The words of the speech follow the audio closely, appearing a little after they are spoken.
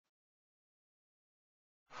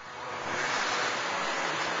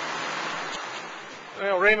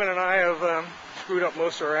Well, Raymond and I have screwed up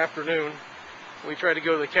most of our afternoon. We tried to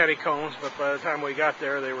go to the catacombs, but by the time we got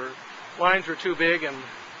there, lines were too big and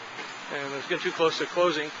it was getting too close to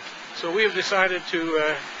closing. So we have decided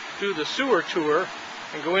to do the sewer tour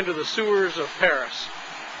and go into the sewers of Paris,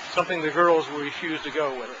 something the girls will refuse to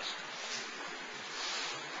go with us.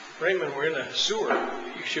 Raymond, we're in the sewer.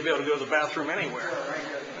 You should be able to go to the bathroom anywhere.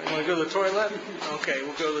 You want to go to the toilet? Okay,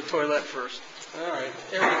 we'll go to the toilet first. All right,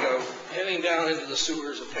 there we go. Heading down into the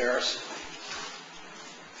sewers of Paris.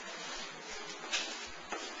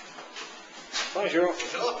 Bonjour.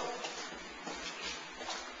 Philip.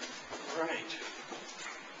 All right.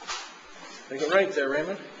 They go right there,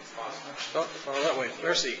 Raymond. Oh, follow that way.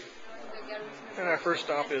 Merci. And our first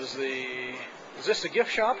stop is is this the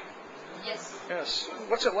gift shop? Yes. Yes.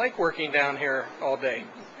 What's it like working down here all day?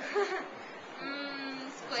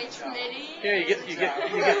 It's quite smelly. Yeah, you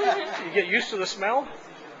get used to the smell?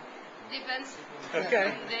 Depends.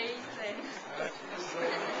 Okay. Some days and...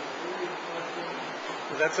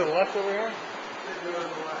 Is that to the left over here?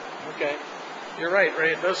 Okay. You're right,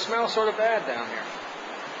 Ray. It does smell sort of bad down here.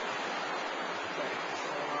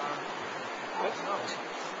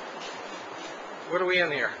 What are we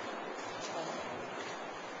in here?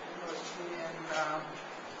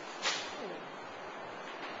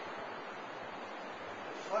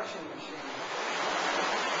 Flushing machine.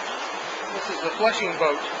 This is the flushing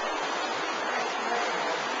boat.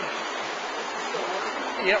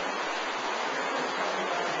 Yep.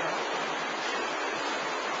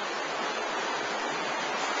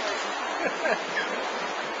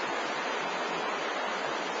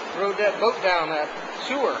 Rode that boat down that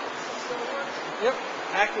sewer. Yep,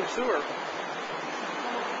 active sewer.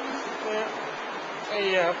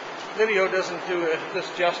 Yeah. A video doesn't do this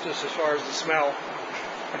justice as far as the smell.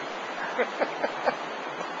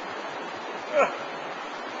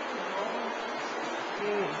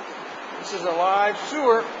 This is a live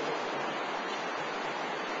sewer.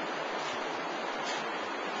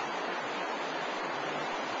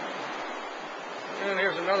 And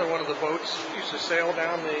here's another one of the boats. Used to sail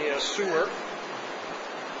down the sewer.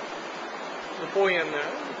 Napoleon,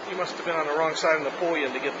 you must have been on the wrong side of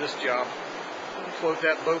Napoleon to get this job. Float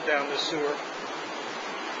that boat down this sewer.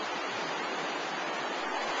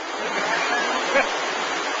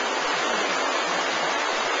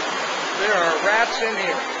 There are rats in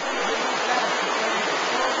here.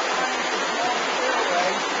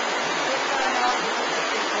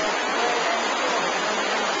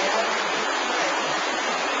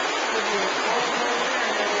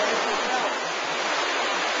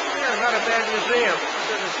 Yeah, not a bad museum. It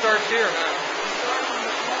says it starts here now.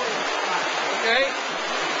 Okay?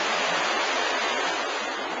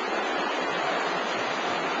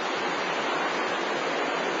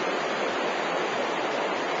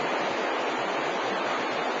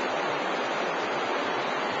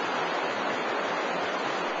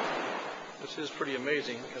 This is pretty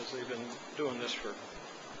amazing because they've been doing this for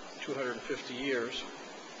 250 years.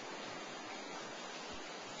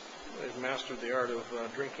 They've mastered the art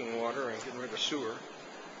of drinking water and getting rid of sewer.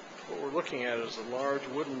 What we're looking at is the large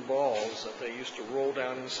wooden balls that they used to roll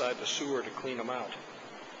down inside the sewer to clean them out.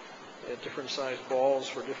 They had different sized balls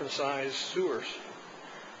for different sized sewer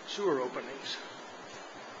openings.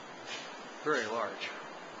 Very large.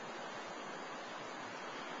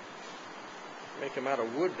 Make them out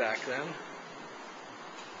of wood back then.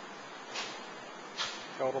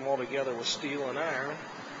 Held them all together with steel and iron.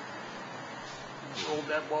 Rolled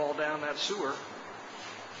that ball down that sewer.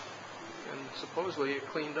 And supposedly it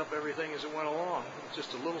cleaned up everything as it went along. It's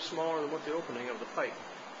just a little smaller than what the opening of the pipe.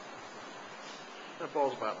 That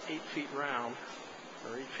ball's about 8 feet round,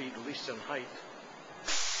 or 8 feet at least in height.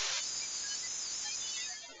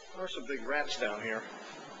 There are some big rats down here.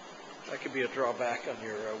 That could be a drawback on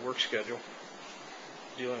your work schedule,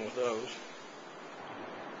 dealing with those.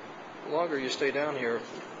 The longer you stay down here,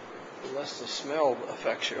 the less the smell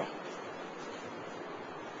affects you.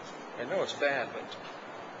 I know it's bad, but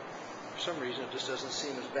for some reason it just doesn't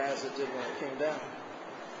seem as bad as it did when it came down.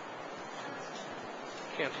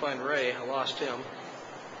 Can't find Ray. I lost him.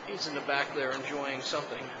 He's in the back there enjoying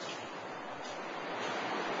something.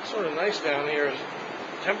 It's sort of nice down here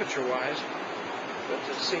temperature-wise, but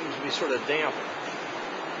it seems to be sort of damp.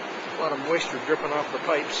 A lot of moisture dripping off the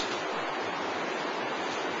pipes.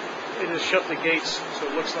 They just shut the gates so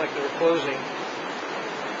it looks like they're closing.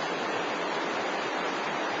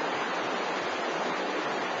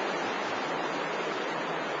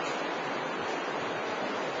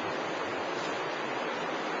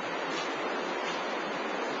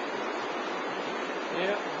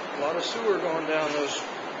 Yeah, a lot of sewer going down those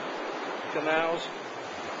canals.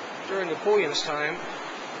 During Napoleon's time,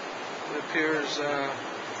 it appears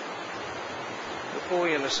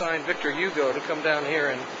Napoleon assigned Victor Hugo to come down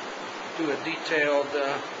here and do a detailed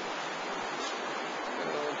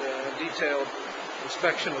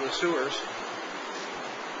inspection of the sewers.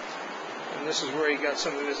 And this is where he got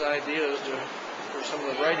some of his ideas for some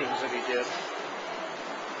of the writings that he did.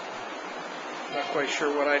 Not quite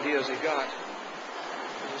sure what ideas he got.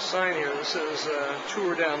 There's a sign here that says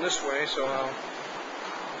tour down this way, so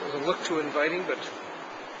it doesn't look too inviting, but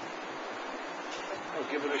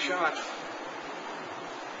I'll give it a shot.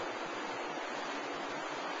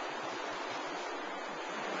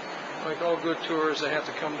 Like all good tours, they have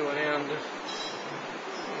to come to an end.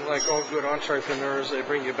 Like all good entrepreneurs, they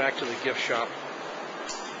bring you back to the gift shop.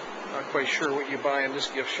 Not quite sure what you buy in this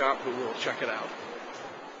gift shop, but we'll check it out.